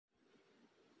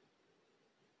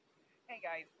Hey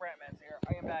guys, Brentmans here.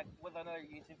 I am back with another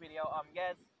YouTube video.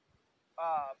 Yes,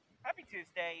 happy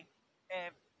Tuesday.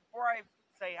 And before I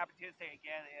say happy Tuesday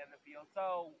again in the field,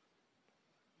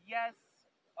 yes,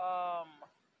 um,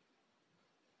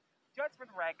 just for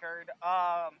the record,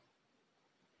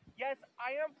 yes,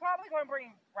 I am probably going to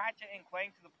bring Ratchet and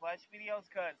Clank to the plush videos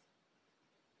because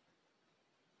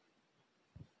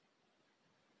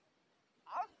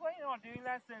I was planning on doing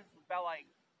that since about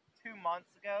like 2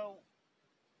 months ago.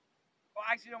 Well,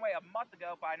 actually, no, wait, a month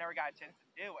ago, but I never got a chance to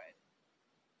do it.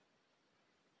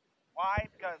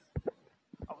 Why? Because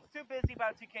I was too busy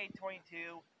about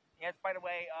 2K22. Yes, by the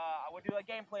way, I will do a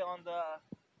gameplay on the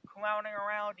Clowning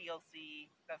Around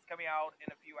DLC that's coming out in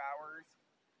a few hours.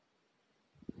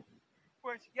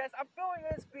 Which, yes, I'm filming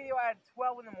this video at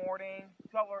 12 in the morning,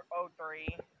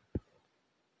 12:03.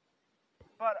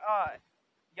 But,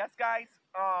 yes, guys,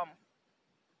 I'm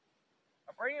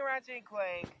bringing Ratchet and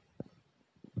Clank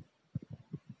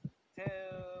to,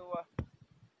 well,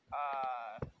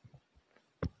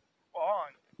 hold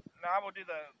on. Now I will do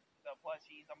the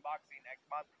plushies unboxing next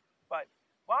month. But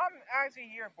what I'm actually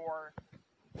here for,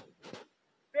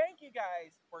 thank you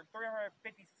guys for 350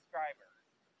 subscribers.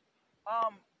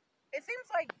 It seems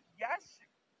like, yes,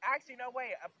 actually, no,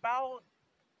 wait, about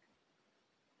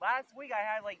last week I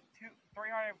had like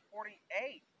 348.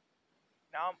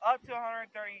 Now I'm up to 350.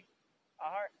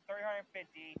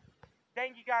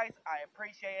 Thank you guys, I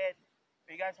appreciate it.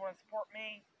 If you guys want to support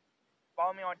me,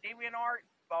 follow me on DeviantArt,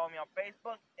 follow me on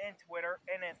Facebook and Twitter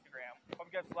and Instagram.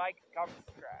 Just like, comment,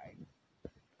 subscribe.